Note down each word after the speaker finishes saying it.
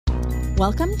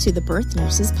Welcome to the Birth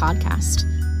Nurses Podcast.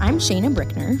 I'm Shayna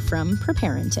Brickner from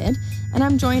Preparented, and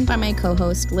I'm joined by my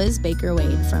co-host Liz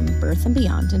Baker-Wade from Birth and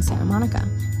Beyond in Santa Monica.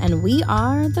 And we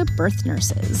are the Birth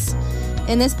Nurses.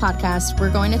 In this podcast,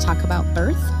 we're going to talk about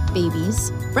birth,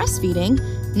 babies, breastfeeding,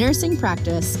 nursing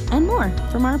practice, and more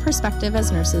from our perspective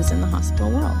as nurses in the hospital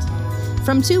world.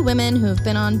 From two women who have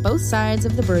been on both sides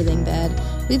of the birthing bed,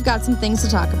 we've got some things to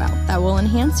talk about that will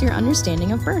enhance your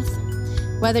understanding of birth.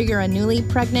 Whether you're a newly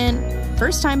pregnant,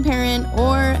 first-time parent,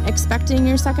 or expecting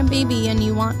your second baby and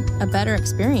you want a better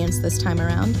experience this time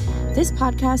around, this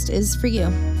podcast is for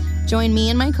you. Join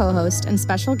me and my co-host and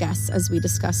special guests as we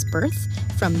discuss birth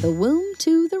from the womb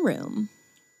to the room.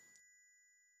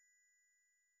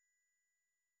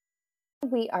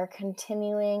 We are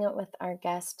continuing with our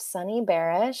guest, Sunny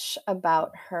Barish,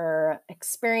 about her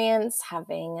experience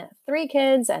having 3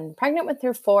 kids and pregnant with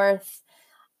her 4th.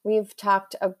 We've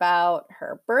talked about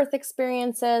her birth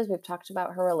experiences. We've talked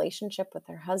about her relationship with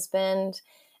her husband.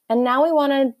 And now we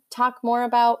want to talk more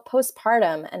about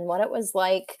postpartum and what it was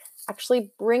like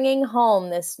actually bringing home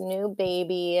this new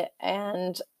baby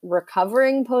and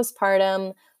recovering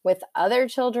postpartum with other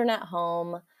children at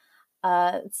home.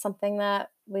 It's something that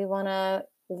we want to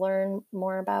learn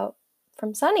more about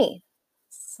from Sunny.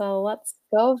 So let's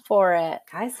go for it.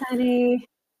 Hi, Sunny.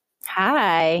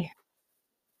 Hi.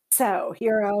 So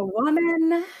you're a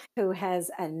woman who has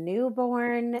a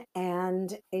newborn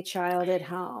and a child at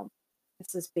home.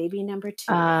 This is baby number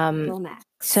 2, little Max.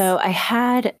 So I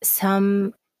had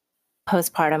some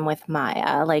postpartum with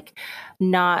Maya, like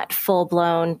not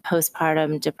full-blown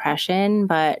postpartum depression,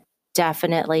 but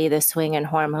definitely the swing in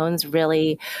hormones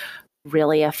really,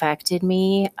 really affected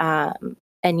me. And,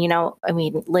 you know, I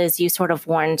mean, Liz, you sort of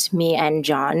warned me and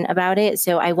John about it.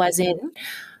 So I wasn't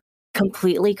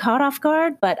completely caught off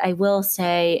guard, but I will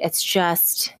say it's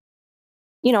just,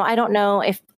 you know, I don't know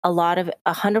if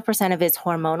 100% of it's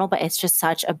hormonal, but it's just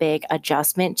such a big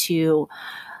adjustment to,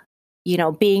 you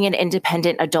know, being an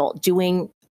independent adult,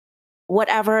 doing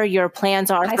whatever your plans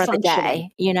are for the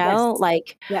day, you know,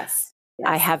 Yes.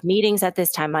 I have meetings at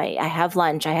this time. I have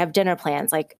lunch, I have dinner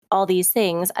plans, like all these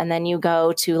things. And then you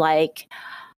go to like,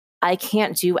 I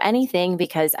can't do anything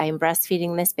because I'm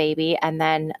breastfeeding this baby. And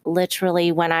then literally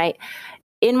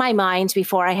in my mind,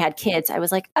 before I had kids, I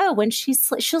was like, oh, when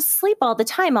she'll sleep all the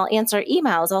time, I'll answer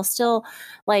emails. I'll still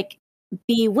like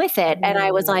be with it. And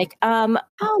I was like, how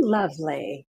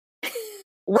lovely.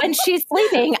 When she's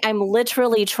sleeping, I'm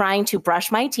literally trying to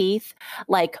brush my teeth,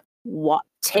 like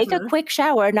take a quick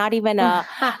shower, not even a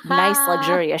nice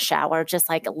luxurious shower, just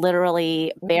like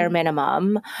literally bare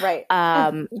minimum. Right.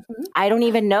 I don't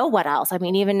even know what else. I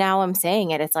mean, even now I'm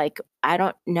saying it, it's like, I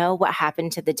don't know what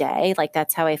happened to the day. Like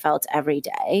that's how I felt every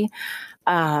day.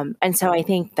 And so I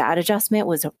think that adjustment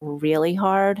was really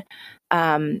hard.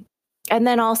 And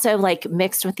then also like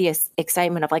mixed with the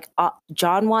excitement of like,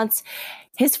 John wants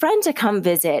his friend to come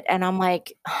visit. And I'm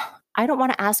like, I don't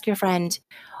want to ask your friend,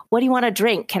 what do you want to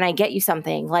drink? Can I get you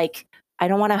something? Like, I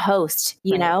don't want to host,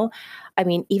 you know? I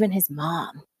mean, even his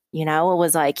mom, you know, it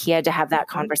was like, he had to have that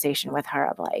conversation with her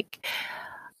of like,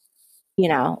 you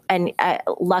know, and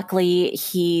luckily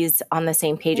he's on the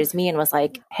same page as me and was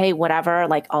like, hey, whatever,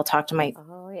 like I'll talk to my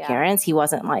parents. He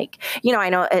wasn't like, you know, I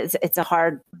know it's a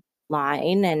hard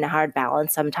line and a hard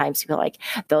balance. Sometimes people are like,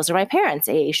 those are my parents.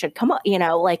 They should come, you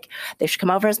know, like they should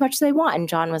come over as much as they want. And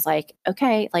John was like,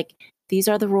 okay, like, these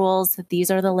are the rules.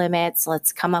 These are the limits.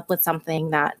 Let's come up with something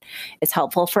that is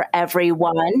helpful for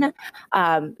everyone.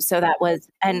 So that was,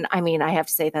 and I mean, I have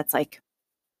to say that's like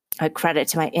a credit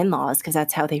to my in-laws because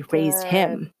that's how they raised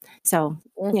him. So,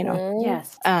 you know,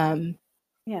 yes.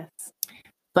 Yes.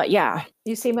 But yeah,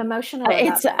 you seem emotional about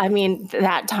it's, that. I mean,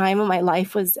 that time of my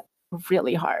life was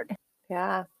really hard.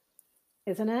 Yeah.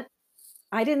 Isn't it?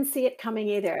 I didn't see it coming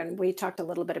either. And we talked a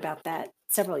little bit about that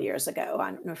several years ago.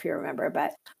 I don't know if you remember,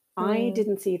 but I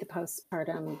didn't see the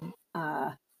postpartum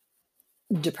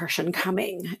depression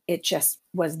coming. It just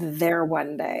was there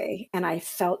one day. And I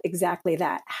felt exactly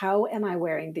that. How am I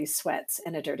wearing these sweats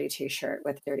and a dirty t-shirt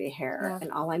with dirty hair? Yeah.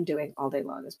 And all I'm doing all day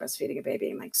long is breastfeeding a baby.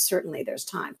 I'm like, certainly there's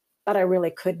time. But I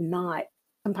really could not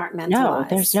compartmentalize. No,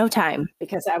 there's no time.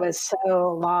 Because I was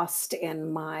so lost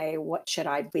in my, what should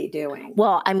I be doing?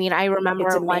 Well, I mean, I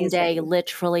remember one day,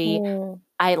 literally,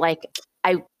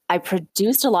 I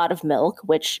produced a lot of milk,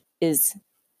 which is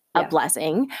a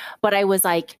blessing, but I was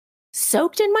like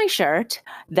soaked in my shirt.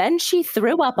 Then she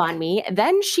threw up on me.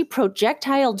 Then she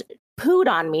projectiled pooed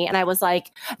on me. And I was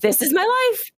like, this is my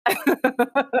life.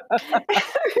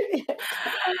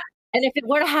 And if it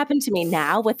were to happen to me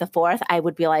now with the 4th, I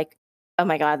would be like, oh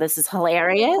my God, this is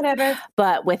hilarious. Whatever.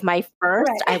 But with my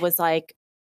first, I was like,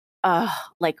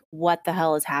 like, what the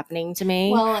hell is happening to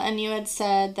me? Well, and you had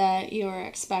said that you were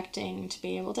expecting to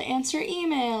be able to answer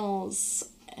emails,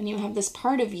 and you have this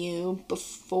part of you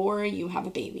before you have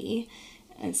a baby.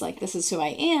 And it's like, this is who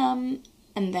I am.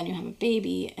 And then you have a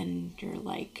baby, and you're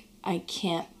like, I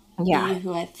can't be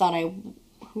who I thought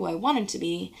who I wanted to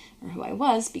be or who I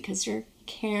was, because you're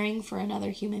caring for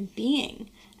another human being.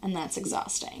 And that's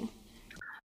exhausting.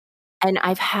 And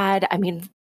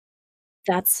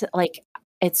that's like,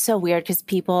 it's so weird because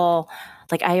people,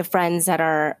 like, I have friends that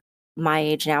are my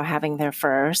age now having their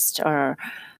first, or,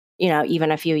 you know,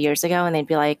 even a few years ago, and they'd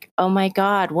be like, oh my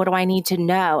God, what do I need to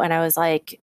know? And I was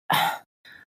like,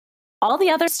 all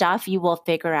the other stuff you will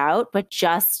figure out, but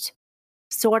just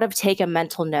sort of take a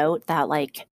mental note that,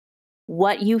 like,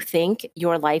 what you think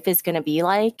your life is going to be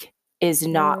like is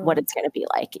not what it's going to be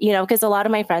like, you know, because a lot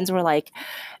of my friends were like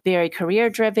very career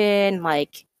driven,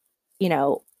 like, you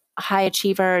know, high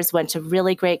achievers, went to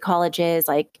really great colleges,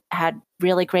 like had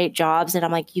really great jobs. And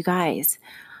I'm like, you guys,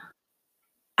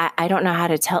 I don't know how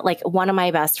to tell. Like, one of my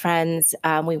best friends,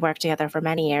 we worked together for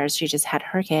many years. She just had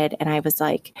her kid. And I was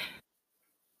like,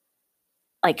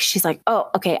 she's like, oh,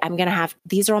 okay, I'm going to have,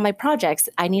 these are all my projects.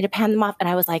 I need to pen them off. And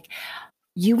I was like,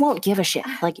 you won't give a shit.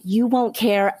 Like, you won't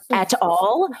care at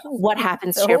all what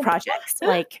happens to your projects.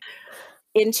 Like,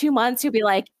 in 2 months, you'll be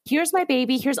like, here's my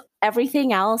baby, here's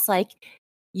everything else. Like,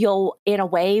 you'll, in a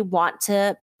way, want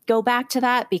to go back to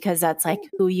that because that's like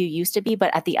who you used to be.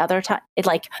 But at the other time,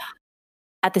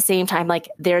 at the same time, like,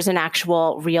 there's an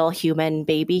actual real human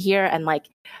baby here. And like,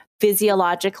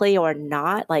 physiologically or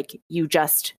not, like, you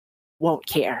just won't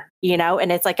care, you know?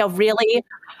 And it's like a really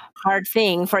hard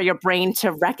thing for your brain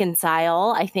to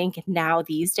reconcile, I think, now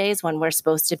these days, when we're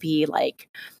supposed to be like,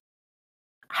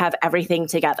 have everything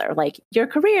together, like your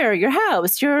career, your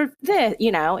house, your this,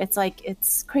 you know, it's like,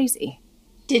 it's crazy.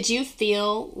 Did you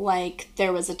feel like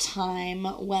there was a time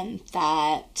when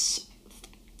that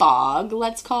fog,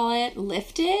 let's call it,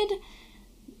 lifted?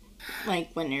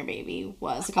 Like when your baby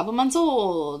was a couple months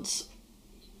old?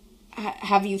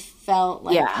 Have you felt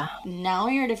like now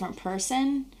you're a different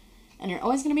person and you're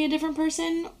always going to be a different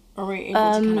person? Or were you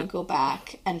able to kind of go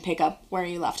back and pick up where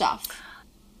you left off?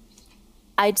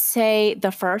 I'd say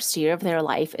the first year of their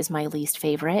life is my least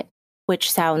favorite,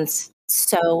 which sounds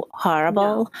so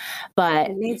horrible, but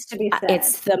it needs to be said.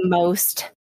 It's the most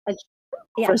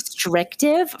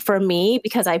restrictive for me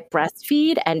because I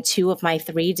breastfeed and 2 of my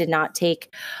 3 did not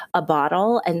take a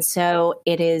bottle. And so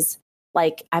it is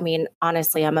like, I mean,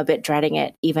 honestly, I'm a bit dreading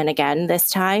it even again this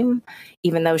time,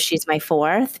 even though she's my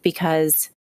 4th, because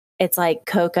it's like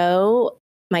Coco,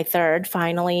 my 3rd,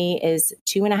 finally is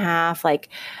 2.5. Like,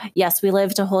 yes, we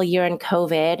lived a whole year in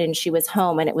COVID and she was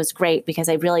home and it was great because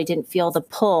I really didn't feel the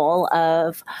pull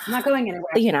of I'm not going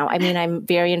anywhere. You know, I mean, I'm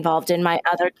very involved in my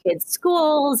other kids'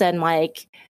 schools and like,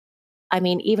 I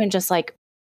mean, even just like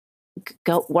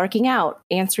working out,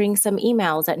 answering some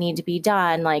emails that need to be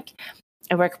done. Like,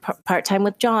 I work part-time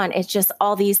with John. It's just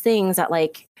all these things that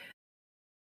like,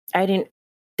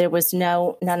 there was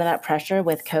none of that pressure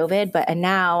with COVID, and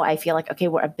now I feel like, okay,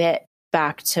 we're a bit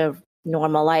back to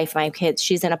normal life. My kids,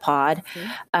 she's in a pod,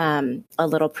 a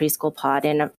little preschool pod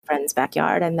in a friend's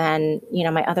backyard. And then, you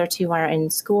know, my other 2 are in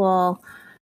school.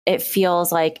 It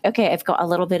feels like, okay, I've got a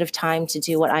little bit of time to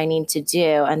do what I need to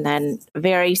do. And then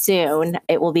very soon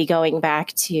it will be going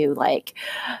back to like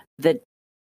the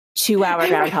 2-hour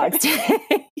Groundhog Day.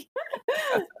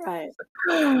 Right.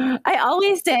 I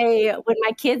always say when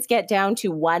my kids get down to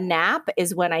 1 nap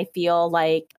is when I feel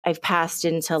like I've passed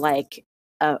into like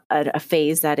a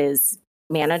phase that is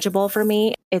manageable for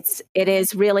me. It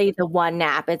is really the 1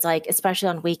 nap. It's like, especially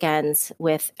on weekends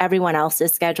with everyone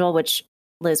else's schedule, which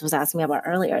Liz was asking me about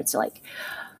earlier. It's like,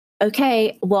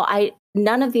 okay, well,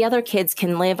 none of the other kids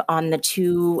can live on the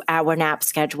 2-hour nap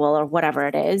schedule or whatever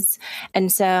it is.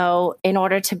 And so in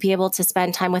order to be able to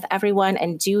spend time with everyone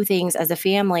and do things as a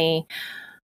family,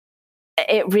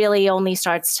 it really only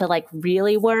starts to like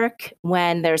really work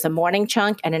when there's a morning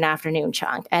chunk and an afternoon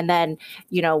chunk. And then,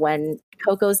 you know, when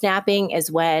Coco's napping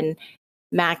is when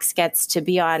Max gets to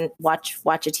be on watch a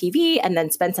TV and then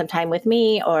spend some time with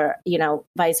me, or, you know,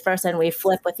 vice versa. And we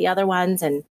flip with the other ones.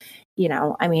 And, you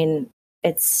know, I mean,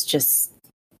 it's just,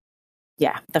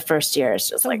 the first year is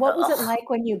just so like, what was it like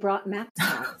when you brought Max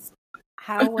home?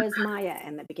 How was Maya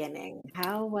in the beginning?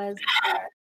 How was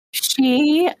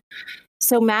her?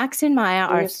 So Max and Maya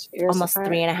are almost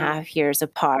apart. 3.5 years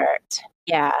apart.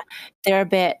 Yeah, they're a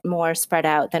bit more spread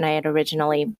out than I had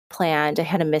originally planned. I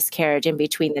had a miscarriage in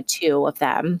between the 2 of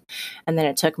them. And then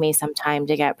it took me some time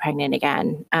to get pregnant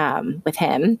again with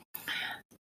him.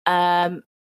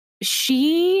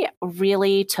 She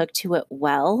really took to it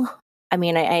well. I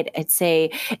mean, I'd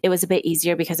say it was a bit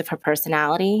easier because of her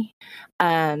personality.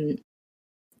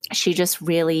 She just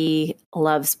really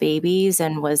loves babies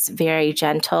and was very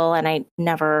gentle. And I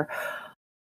never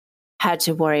had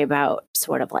to worry about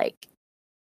sort of like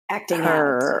acting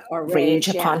her out or rage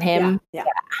upon him. Yeah.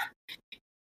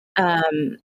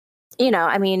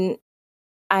 I mean,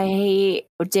 I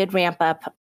did ramp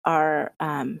up our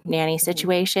nanny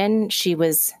situation. She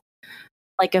was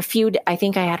like I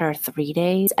think I had her 3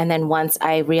 days. And then once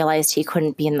I realized he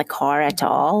couldn't be in the car at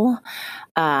all,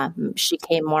 she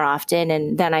came more often.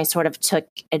 And then I sort of took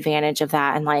advantage of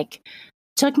that and like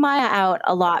took Maya out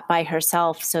a lot by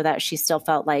herself so that she still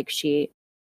felt like she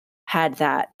had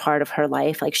that part of her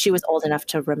life. Like she was old enough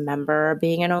to remember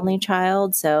being an only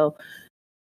child. So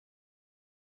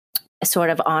sort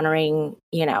of honoring,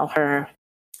 her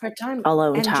time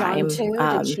alone and time.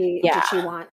 John too. Did she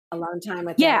want alone time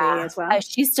with Daddy as well?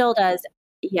 She still does.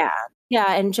 Yeah.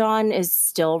 Yeah. And John is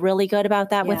still really good about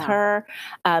that with her.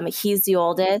 He's the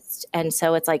oldest. And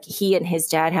so it's like he and his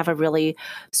dad have a really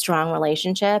strong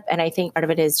relationship. And I think part of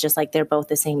it is just like they're both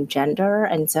the same gender.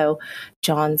 And so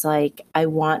John's like, I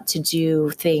want to do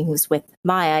things with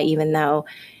Maya, even though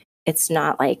it's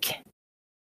not like,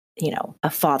 a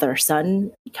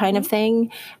father-son kind of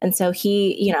thing. And so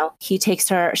he takes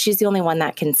her, she's the only one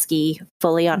that can ski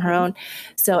fully on her own.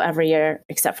 So every year,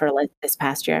 except for like this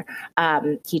past year,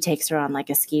 he takes her on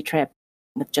like a ski trip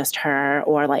with just her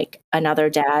or like another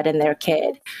dad and their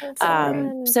kid.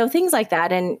 So things like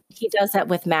that. And he does that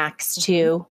with Max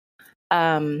too.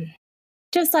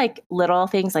 Just like little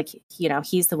things like,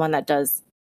 he's the one that does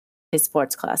his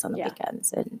sports class on the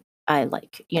weekends. And I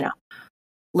like,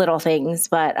 little things,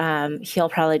 but he'll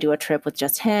probably do a trip with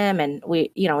just him. And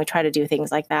we try to do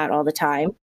things like that all the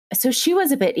time. So she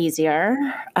was a bit easier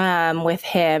with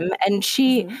him. And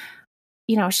she,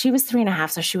 she was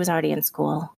 3.5, so she was already in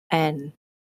school. And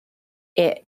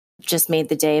it just made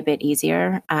the day a bit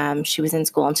easier. She was in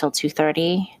school until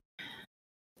 2:30.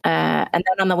 And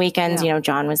then on the weekends,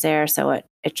 John was there. So it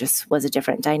just was a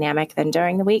different dynamic than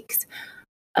during the weeks.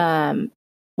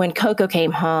 When Coco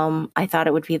came home, I thought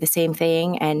it would be the same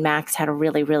thing. And Max had a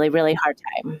really, really, really hard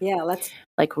time. Yeah,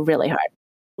 really hard.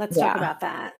 Let's talk about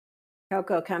that.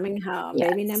 Coco coming home,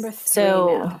 baby number 3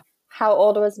 so, now. How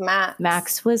old was Max?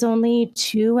 Max was only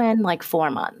 2 and like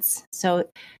 4 months. So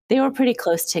they were pretty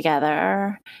close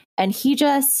together. And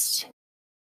he's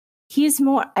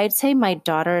more, I'd say my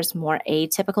daughter's more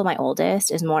atypical. My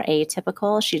oldest is more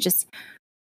atypical. She just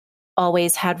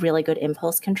always had really good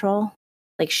impulse control.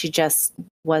 Like she just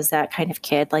was that kind of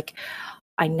kid. Like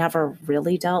I never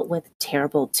really dealt with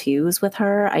terrible 2s with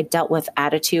her. I dealt with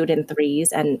attitude in 3s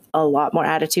and a lot more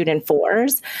attitude in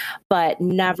 4s, but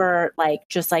never like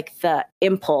just like the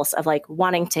impulse of like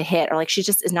wanting to hit or like she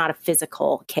just is not a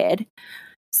physical kid.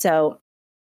 So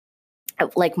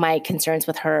like my concerns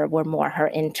with her were more her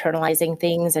internalizing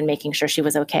things and making sure she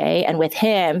was okay. And with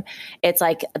him, it's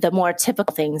like the more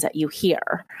typical things that you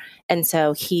hear. And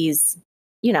so he's,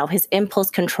 his impulse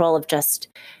control of just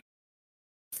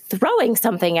throwing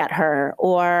something at her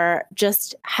or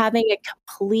just having a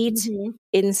complete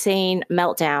insane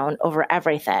meltdown over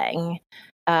everything.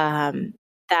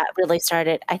 That really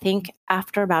started, I think,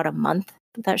 after about a month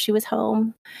that she was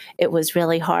home. It was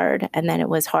really hard. And then it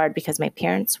was hard because my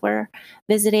parents were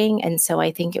visiting. And so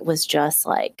I think it was just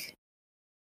like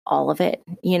all of it,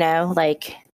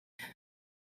 like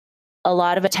a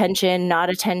lot of attention, not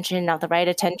the right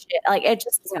attention. Like it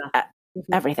just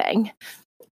everything.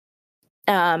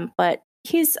 But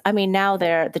now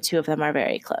the two of them are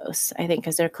very close, I think,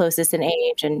 because they're closest in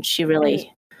age and she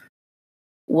really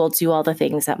will do all the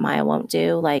things that Maya won't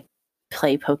do, like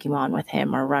play Pokemon with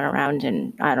him or run around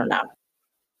and I don't know.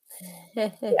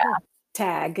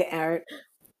 Tag or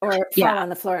fall on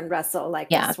the floor and wrestle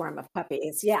like a swarm of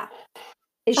puppies. Yeah.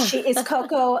 Is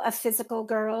Coco a physical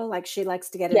girl? Like she likes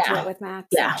to get into it with Max?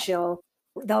 Yeah. And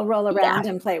they'll roll around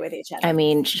and play with each other. I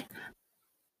mean,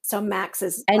 so Max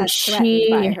is and less threatened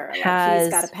by her. Like he's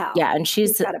got a pal. Yeah, and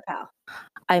she's got a pal.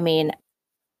 I mean,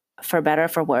 for better or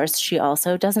for worse, she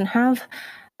also doesn't have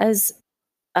as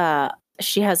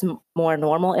she has more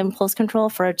normal impulse control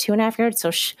for a 2.5-year-old.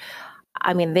 So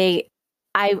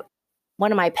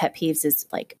one of my pet peeves is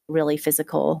like really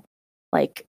physical.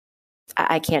 Like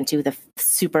I can't do the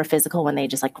super physical when they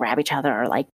just like grab each other or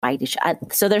like bite each other.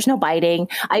 So there's no biting.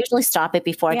 I usually stop it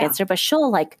before it gets her, but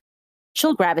she'll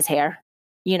grab his hair,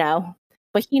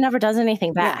 but he never does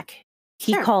anything back.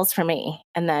 He calls for me.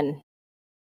 And then,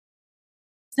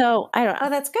 so I don't know. Oh,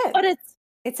 that's good. But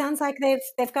it sounds like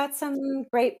they've got some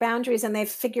great boundaries and they've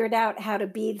figured out how to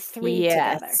be 3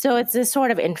 together. So it's this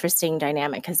sort of interesting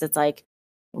dynamic because it's like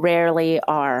rarely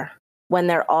are when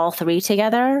they're all three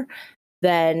together,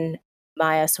 then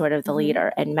Maya's sort of the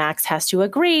leader, and Max has to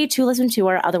agree to listen to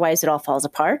her. Otherwise, it all falls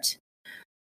apart.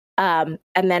 And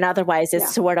then otherwise,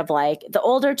 it's sort of like the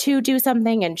older two do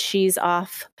something and she's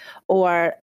off,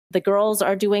 or the girls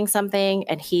are doing something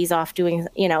and he's off doing,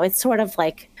 it's sort of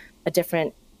like a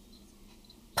different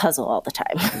puzzle all the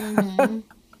time.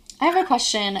 I have a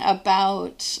question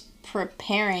about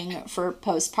preparing for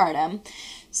postpartum.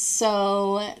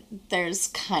 So there's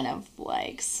kind of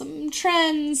like some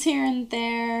trends here and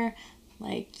there,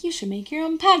 like you should make your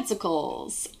own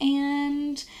padsicles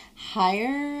and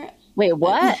hire... Wait,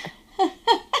 what?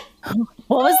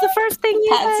 What was the first thing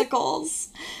you said? Padsicles.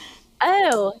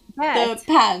 Oh, yes.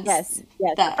 The pads. Yes,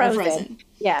 that are frozen.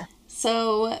 Yeah.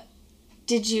 So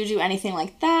did you do anything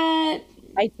like that?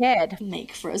 I did.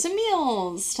 Make frozen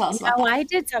meals. Tell us about that. I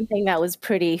did something that was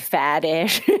pretty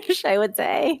faddish, I would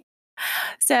say.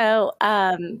 So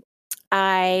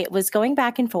I was going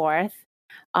back and forth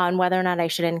on whether or not I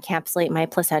should encapsulate my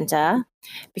placenta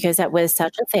because that was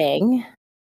such a thing.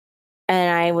 And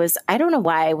I don't know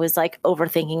why I was like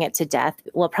overthinking it to death.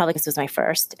 Well, probably because it was my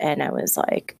first. And I was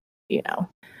like,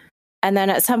 And then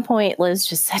at some point, Liz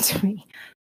just said to me,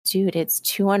 dude, it's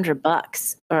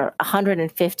 $200 or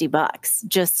 $150.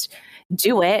 Just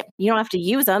do it. You don't have to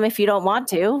use them if you don't want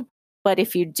to. But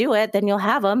if you do it, then you'll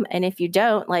have them. And if you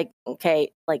don't, like,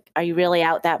 okay, like, are you really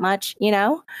out that much, And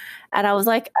I was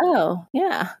like, oh,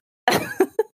 yeah.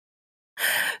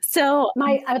 So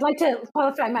I would like to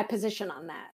qualify my position on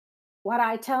that. What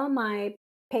I tell my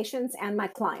patients and my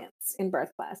clients in birth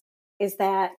class is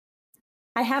that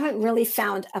I haven't really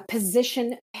found a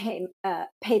position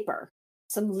paper,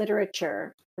 some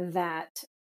literature that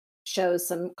shows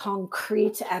some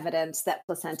concrete evidence that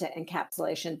placenta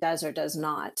encapsulation does or does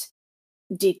not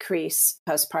decrease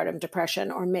postpartum depression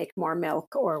or make more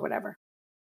milk or whatever.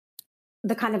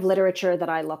 The kind of literature that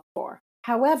I look for.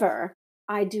 However,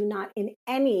 I do not in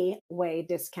any way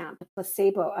discount the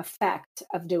placebo effect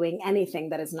of doing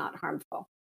anything that is not harmful.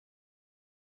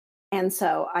 And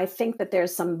so I think that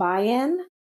there's some buy-in,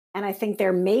 and I think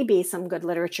there may be some good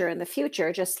literature in the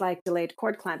future, just like delayed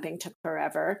cord clamping took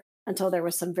forever until there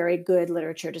was some very good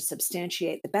literature to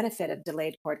substantiate the benefit of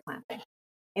delayed cord clamping.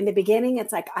 In the beginning,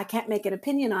 it's like, I can't make an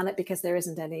opinion on it because there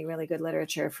isn't any really good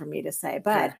literature for me to say,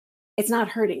 but it's not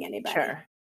hurting anybody. Sure.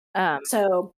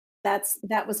 So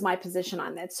that was my position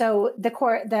on that. So the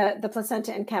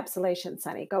placenta encapsulation,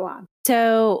 Sunny, go on.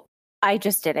 So I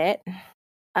just did it.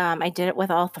 I did it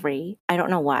with all three. I don't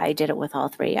know why I did it with all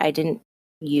three. I didn't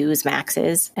use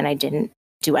Max's and I didn't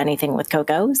do anything with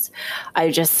Coco's.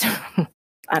 I just,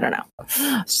 I don't know.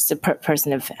 It's just a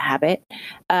person of habit.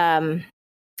 I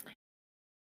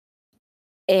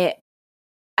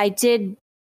did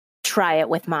try it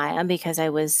with Maya because I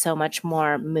was so much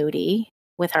more moody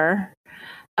with her.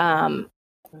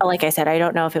 Like I said, I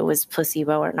don't know if it was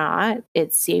placebo or not.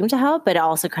 It seemed to help, but it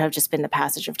also could have just been the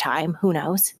passage of time. Who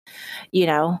knows?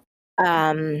 But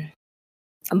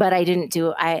I didn't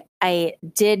do, I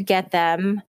did get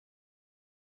them.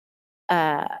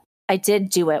 I did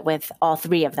do it with all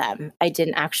three of them. I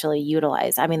didn't actually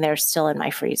utilize. I mean, they're still in my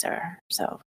freezer.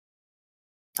 So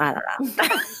I don't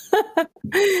know.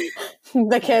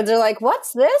 The kids are like,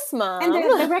 what's this, Mom? And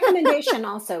the recommendation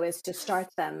also is to start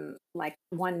them like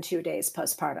 1-2 days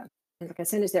postpartum. Like as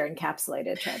soon as they're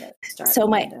encapsulated, try to start. So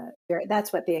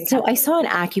that's what the So I saw an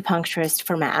acupuncturist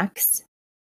for Max,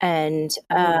 and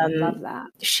love that.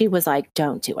 She was like,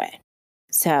 "Don't do it."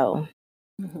 So,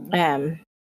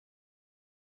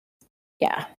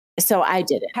 yeah. So I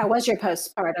did it. How was your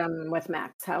postpartum with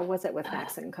Max? How was it with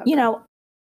Max and Coco?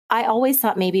 I always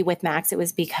thought maybe with Max it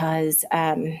was because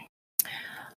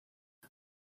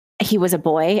he was a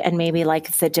boy, and maybe like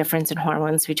the difference in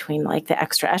hormones between like the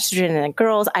extra estrogen and the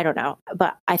girls. I don't know,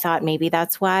 but I thought maybe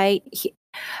that's why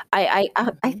I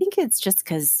think it's just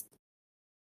because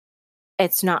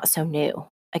it's not so new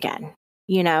again,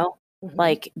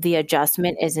 like the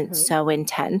adjustment isn't so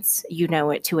intense. You know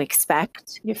what to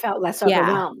expect. You felt less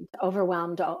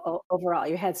overwhelmed overall.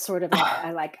 You had sort of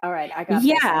like, all right, I got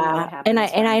this. And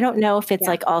I don't know if it's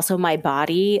like also my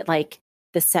body, like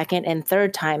the second and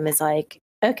third time is like,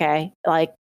 okay,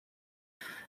 like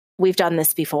we've done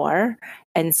this before.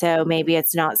 And so maybe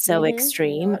it's not so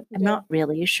extreme. I'm not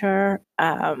really sure.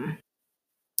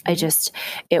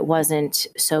 It wasn't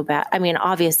so bad. I mean,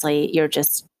 obviously you're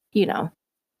just,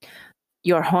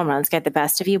 your hormones get the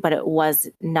best of you, but it was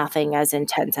nothing as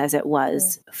intense as it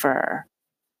was for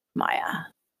Maya.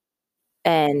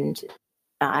 And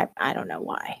I don't know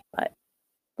why, but.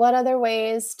 What other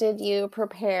ways did you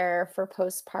prepare for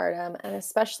postpartum, and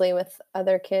especially with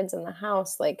other kids in the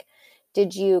house? Like,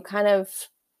 did you kind of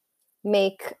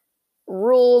make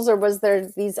rules, or was there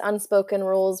these unspoken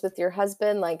rules with your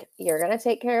husband? Like, you're going to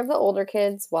take care of the older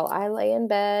kids while I lay in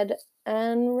bed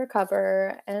and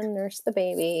recover and nurse the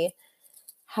baby.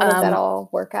 How did that all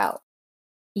work out?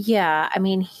 Yeah, I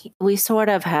mean, we sort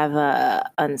of have a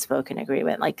unspoken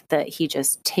agreement, like that he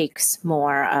just takes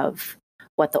more of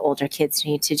what the older kids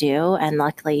need to do. And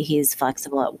luckily he's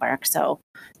flexible at work. So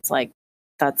it's like,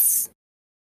 that's,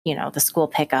 the school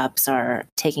pickups or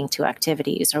taking to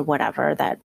activities or whatever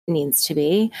that needs to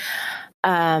be.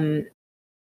 And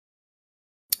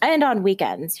on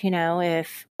weekends,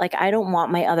 if like, I don't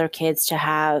want my other kids to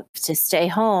have to stay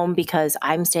home because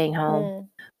I'm staying home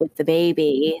with the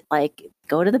baby, like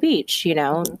go to the beach,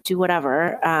 do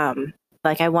whatever.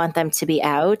 Like I want them to be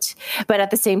out, but at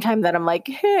the same time that I'm like,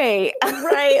 hey,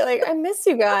 right. Like I miss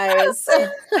you guys. I'm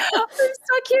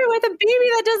stuck here with a baby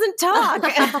that doesn't talk.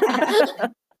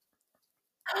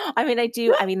 I mean, I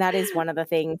do. I mean, that is one of the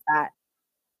things that,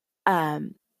 I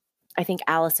think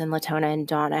Allison, Latona, and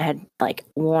Donna had like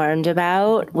warned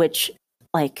about, which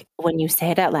like when you say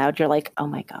it out loud, you're like, oh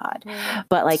my God.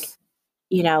 But like,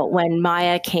 when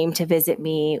Maya came to visit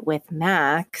me with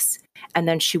Max and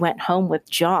then she went home with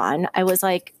John, I was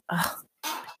like, oh,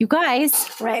 you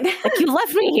guys, right? Like you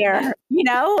left me here,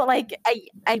 like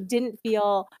I didn't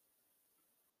feel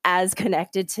as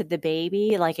connected to the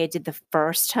baby like I did the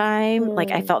first time. Like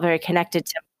I felt very connected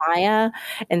to Maya.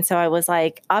 And so I was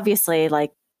like, obviously,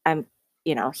 like I'm,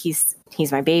 he's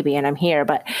my baby and I'm here,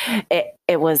 but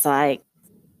it was like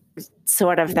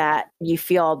sort of that you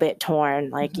feel a bit torn,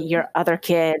 like your other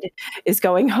kid is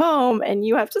going home and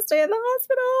you have to stay in the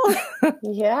hospital.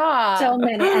 Yeah. So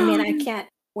many. I mean, I can't,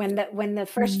 when the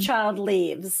first child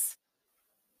leaves,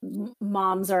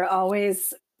 moms are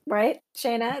always, right,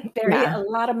 Shayna? A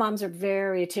lot of moms are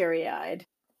very teary-eyed.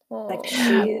 Like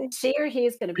she or he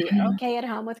is going to be okay at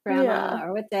home with grandma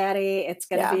or with daddy. It's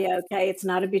going to be okay. It's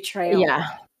not a betrayal. Yeah.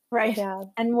 Right. Yeah.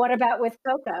 And what about with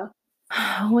Coco?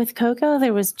 With Coco,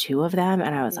 there was 2 of them.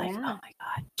 And I was like, oh my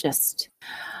God,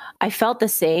 I felt the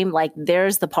same. Like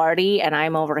there's the party and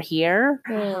I'm over here.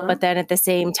 But then at the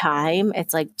same time,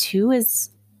 it's like 2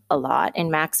 is a lot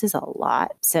and Max is a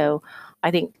lot. So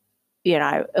I think,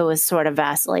 it was sort of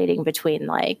vacillating between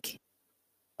like,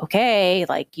 okay,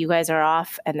 like you guys are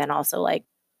off. And then also like,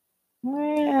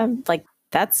 like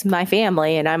that's my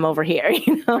family and I'm over here,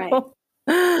 Right.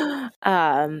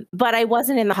 But I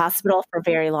wasn't in the hospital for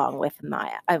very long with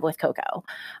Coco.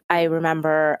 I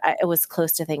remember it was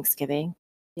close to Thanksgiving.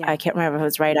 Yeah. I can't remember if it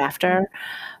was right after,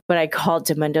 but I called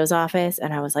Demundo's office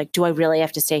and I was like, do I really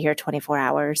have to stay here 24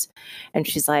 hours? And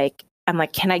I'm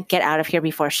like, can I get out of here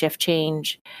before shift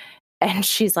change? And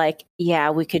she's like, yeah,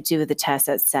 we could do the test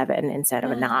at 7 instead of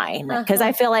a 9. Because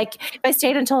I feel like if I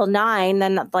stayed until 9,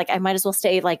 then like I might as well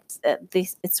stay like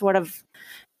it's sort of,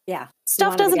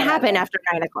 stuff doesn't happen after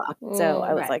 9 o'clock. So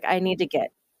I was like, I need to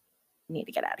get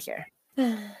out of here.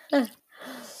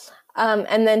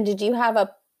 And then did you have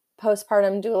a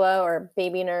postpartum doula or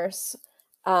baby nurse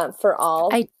for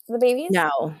all the babies?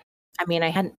 No. I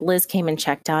mean, Liz came and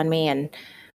checked on me and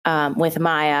with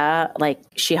Maya, like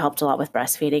she helped a lot with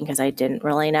breastfeeding because I didn't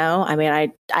really know. I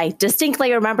mean, I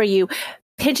distinctly remember you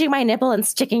pinching my nipple and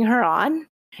sticking her on.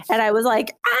 And I was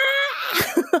like,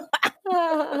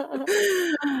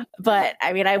 but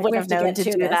I mean, I wouldn't have known to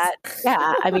do that.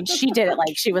 Yeah. I mean, she did it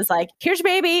like, she was like, here's your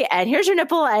baby and here's your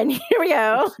nipple and here we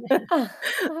go. And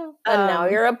now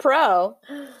you're a pro.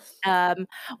 Well,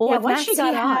 once she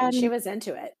got on, she was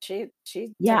into it. She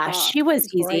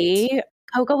was easy. Great.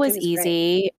 Coco was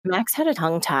easy. Great. Max had a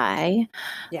tongue tie,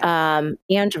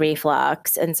 and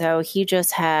reflux. And so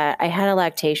I had a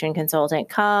lactation consultant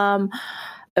come.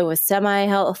 It was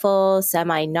semi-helpful,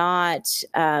 semi-not.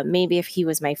 Maybe if he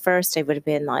was my first, I would have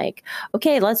been like,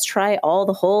 okay, let's try all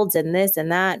the holds and this and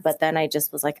that. But then I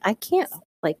just was like, I can't,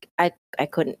 like, I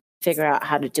couldn't figure out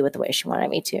how to do it the way she wanted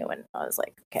me to. And I was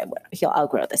like, okay, he'll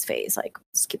outgrow this phase. Like,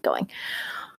 let's keep going.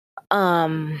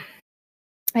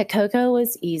 Coco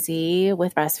was easy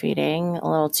with breastfeeding, a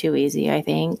little too easy, I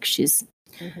think. She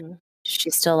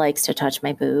still likes to touch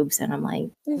my boobs, and I'm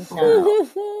like, no.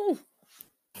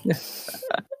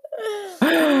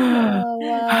 Oh,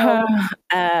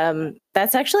 wow.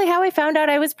 That's actually how I found out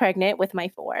I was pregnant with my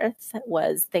 4th,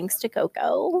 was thanks to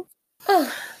Coco.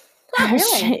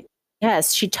 Really?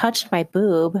 Yes, she touched my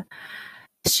boob.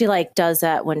 She like does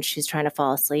that when she's trying to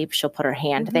fall asleep. She'll put her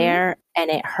hand there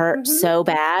and it hurt so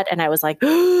bad. And I was like,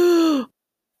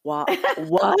 what?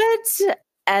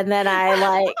 And then I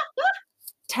like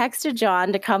texted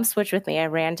John to come switch with me. I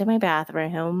ran to my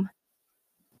bathroom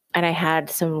and I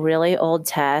had some really old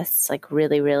tests, like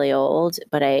really, really old,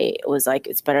 but I was like,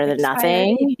 it's better than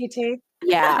nothing.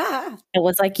 Yeah. It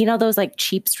was like, those like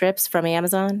cheap strips from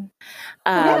Amazon.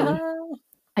 Yeah.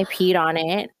 I peed on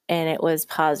it and it was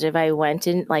positive. I went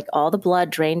in, like all the blood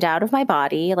drained out of my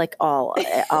body, like all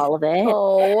of it.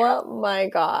 Oh my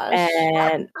gosh.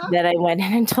 And then I went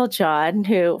in and told John,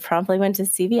 who promptly went to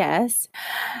CVS.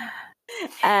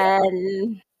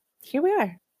 And here we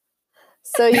are.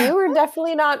 So you were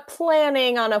definitely not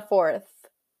planning on a fourth,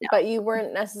 No. but you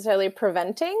weren't necessarily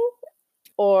preventing,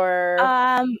 or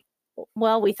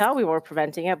well, we thought we were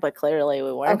preventing it, but clearly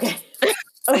we weren't. okay.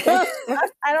 Okay.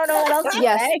 I don't know what else to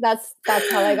Yes, say. that's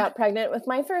how I got pregnant with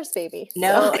my first baby.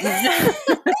 No.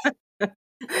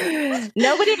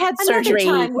 Nobody had surgery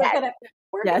Time, yet.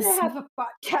 we're gonna have a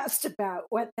podcast about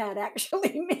what that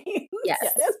actually means.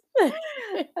 Yes.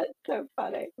 That's so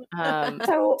funny. So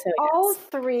So all yes.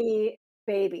 3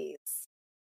 babies,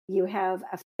 you have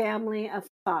a family of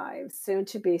 5, soon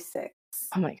to be 6.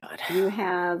 Oh my God. You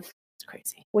have, It's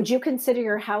crazy. would you consider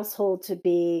your household to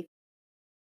be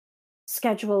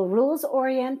schedule rules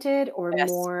oriented or Yes.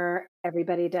 more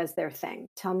everybody does their thing?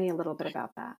 Tell me a little bit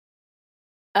about that.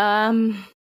 I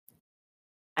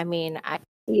mean,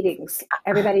 Eatings.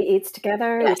 Everybody eats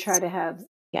together. Yes. You try to have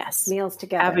yes, meals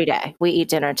together every day. We eat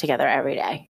dinner together every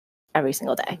day, every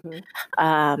single day.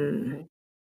 Mm-hmm.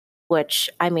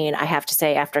 Which, I mean, I have to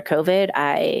say, after COVID,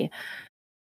 I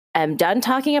am done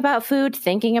talking about food,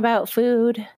 thinking about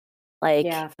food. Like,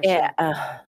 Yeah, for sure.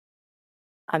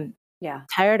 I'm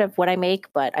tired of what I make,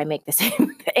 but I make the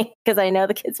same thing because I know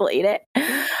the kids will eat it.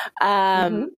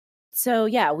 So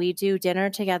yeah, we do dinner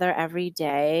together every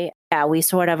day. Yeah, we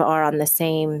sort of are on the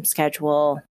same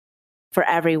schedule for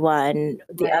everyone.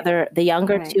 The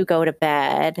younger 2 go to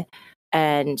bed,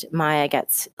 and Maya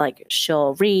gets like,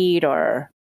 she'll read or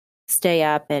stay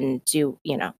up and do,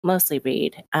 mostly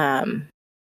read.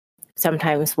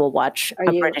 Sometimes we'll watch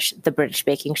the British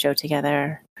baking show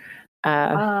together.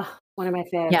 One of my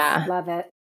favorites. Yeah. Love it.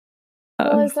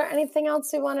 Well, is there anything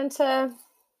else you wanted to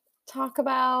talk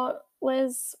about,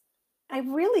 Liz? I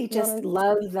really just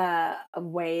love the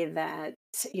way that,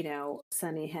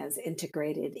 Sunny has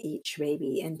integrated each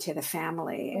baby into the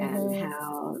family and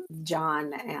how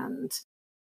John and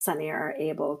Sunny are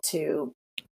able to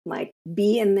like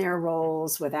be in their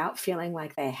roles without feeling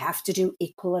like they have to do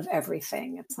equal of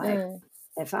everything. It's like,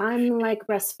 if I'm like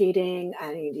breastfeeding,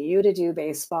 I need you to do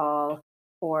baseball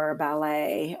or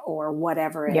ballet or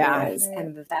whatever it is.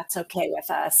 And that's okay with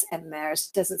us. And there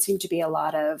doesn't seem to be a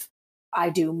lot of, I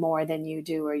do more than you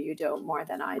do, or you do more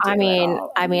than I do. I mean,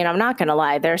 I'm not going to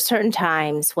lie. There are certain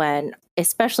times when,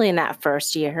 especially in that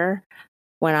first year,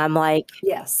 when I'm like,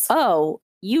 yes, oh,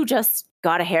 you just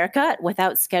got a haircut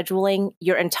without scheduling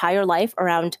your entire life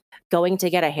around going to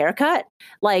get a haircut.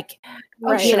 Like,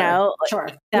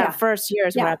 that first year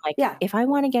is when I'm like, if I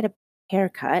want to get a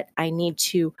haircut, I need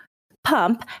to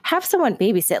have someone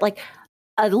babysit. Like,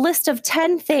 a list of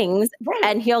 10 things,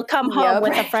 and he'll come home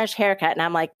with a fresh haircut, and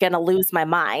I'm like gonna lose my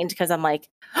mind because I'm like,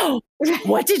 oh,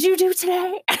 what did you do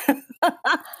today? But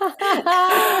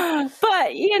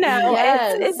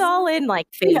it's all in like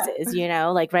phases.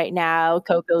 Like right now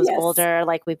Coco's older,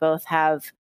 like we both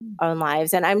have our own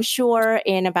lives, and I'm sure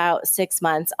in about 6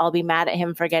 months I'll be mad at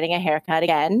him for getting a haircut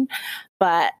again,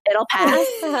 but it'll pass.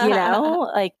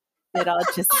 Like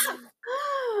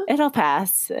it'll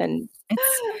pass, and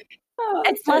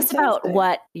it's less about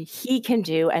what he can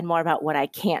do and more about what I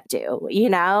can't do,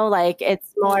 like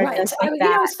it's more just like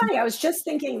that. It's funny. I was just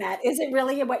thinking that. Is it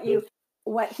really what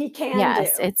he can do?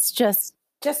 Yes, it's just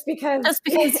because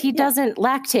he doesn't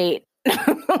lactate.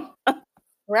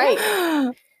 Right.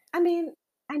 I mean,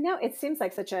 I know it seems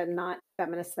like such a not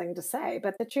feminist thing to say,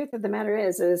 but the truth of the matter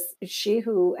is she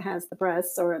who has the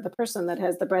breasts, or the person that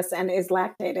has the breasts and is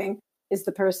lactating, is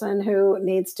the person who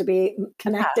needs to be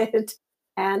connected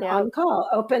and on call,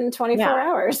 open 24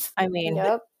 hours. I mean,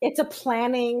 it's a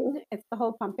planning, it's the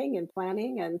whole pumping and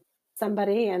planning and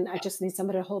I just need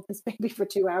somebody to hold this baby for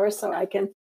 2 hours so I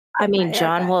can. I mean,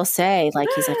 John will say, like,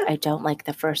 he's like, I don't like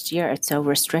the first year. It's so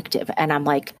restrictive. And I'm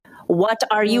like, what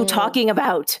are you talking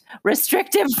about?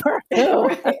 Restrictive for who?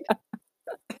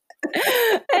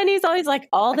 And he's always like,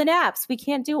 all the naps, we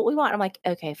can't do what we want. I'm like,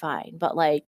 okay, fine. But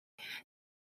like,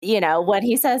 when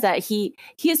he says that, he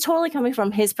is totally coming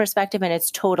from his perspective and it's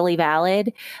totally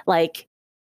valid. Like,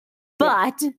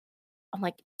 but I'm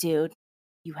like, dude,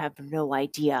 you have no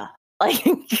idea. Like,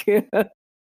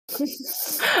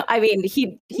 I mean,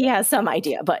 he has some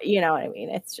idea, but you know what I mean?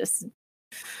 It's just,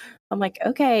 I'm like,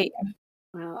 okay.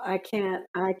 Well, I can't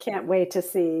wait to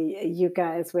see you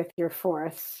guys with your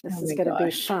fourth. This is going to be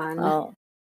fun. Oh.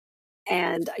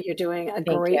 And you're doing a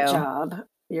great job.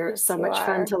 You're so much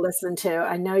fun to listen to.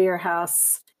 I know your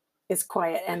house is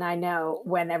quiet. And I know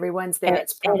when everyone's there,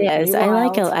 it's It probably is. pretty I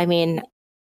like it. wild. I mean,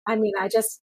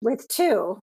 With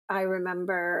 2, I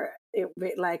remember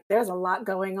like there's a lot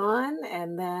going on,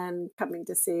 and then coming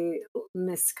to see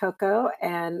Miss Coco,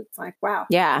 and it's like, wow,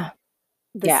 yeah.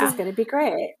 this is going to be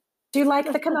great. Do you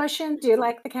like the commotion? Do you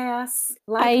like the chaos?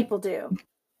 A lot of people do.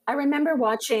 I remember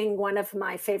watching one of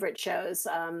my favorite shows,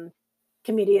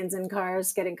 Comedians in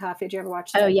Cars Getting Coffee. Did you ever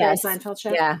watch that? Yes. Barry Seinfeld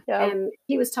show? Yeah. And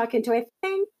he was talking to, I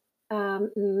think,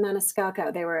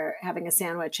 Maniscalco. They were having a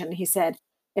sandwich, and he said,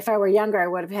 if I were younger, I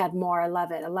would have had more. I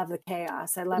love it. I love the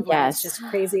chaos. I love when it's just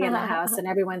crazy in the house and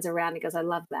everyone's around. He goes, I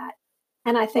love that.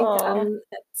 And I think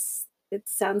it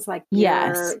sounds like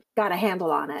you've got a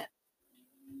handle on it.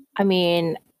 I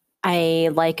mean, I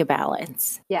like a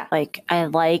balance. Yeah. Like I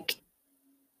like,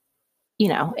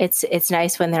 it's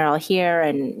nice when they're all here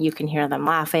and you can hear them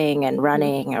laughing and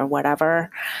running or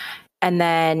whatever. And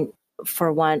then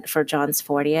for John's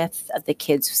 40th, the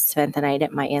kids spent the night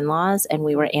at my in-laws, and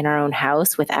we were in our own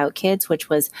house without kids, which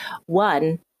was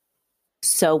 1,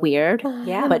 so weird.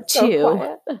 Yeah. But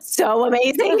 2, so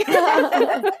amazing.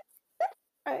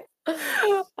 Right.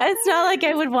 It's not like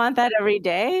I would want that every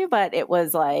day, but it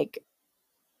was like,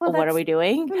 what are we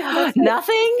doing?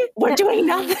 Nothing. We're doing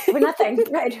nothing. We're nothing.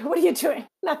 Right. What are you doing?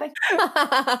 Nothing.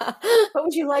 What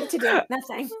would you like to do?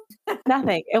 Nothing.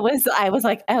 Nothing. I was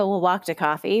like, oh, we'll walk to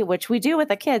coffee, which we do with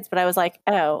the kids. But I was like,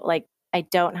 oh, like I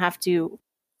don't have to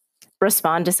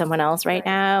respond to someone else right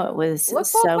now. It was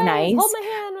so nice. Hold my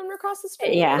hand when we're across the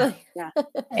street. Yeah.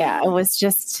 It was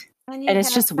just, and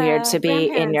it's just weird to be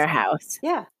in your house.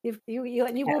 Yeah. You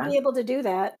will be able to do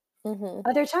that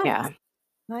other times. Yeah.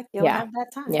 Like you'll have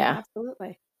that time. Yeah.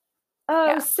 Absolutely.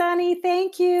 Oh, Sunny,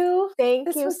 thank you.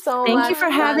 Thank you so much. Thank you for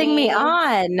having me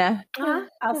on.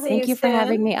 I'll see Thank you for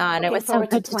having me on. It was so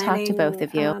good to talk to both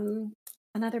of you.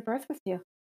 Another birth with you.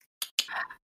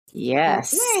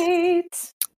 Yes.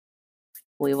 Great.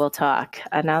 We will talk.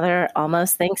 Another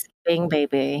almost Thanksgiving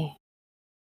baby.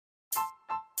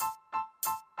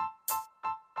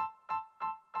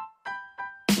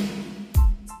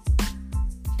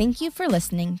 Thank you for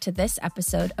listening to this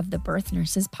episode of the Birth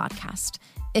Nurses Podcast.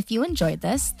 If you enjoyed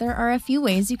this, there are a few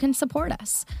ways you can support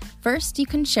us. First, you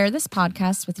can share this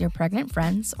podcast with your pregnant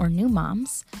friends or new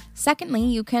moms. Secondly,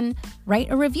 you can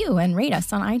write a review and rate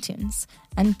us on iTunes.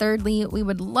 And thirdly, we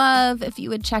would love if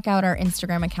you would check out our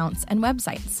Instagram accounts and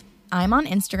websites. I'm on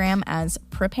Instagram as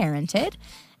Preparented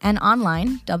and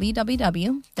online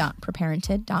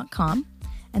www.preparented.com.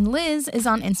 And Liz is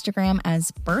on Instagram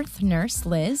as Birth Nurse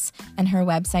Liz, and her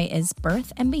website is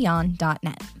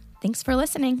birthandbeyond.net. Thanks for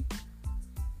listening.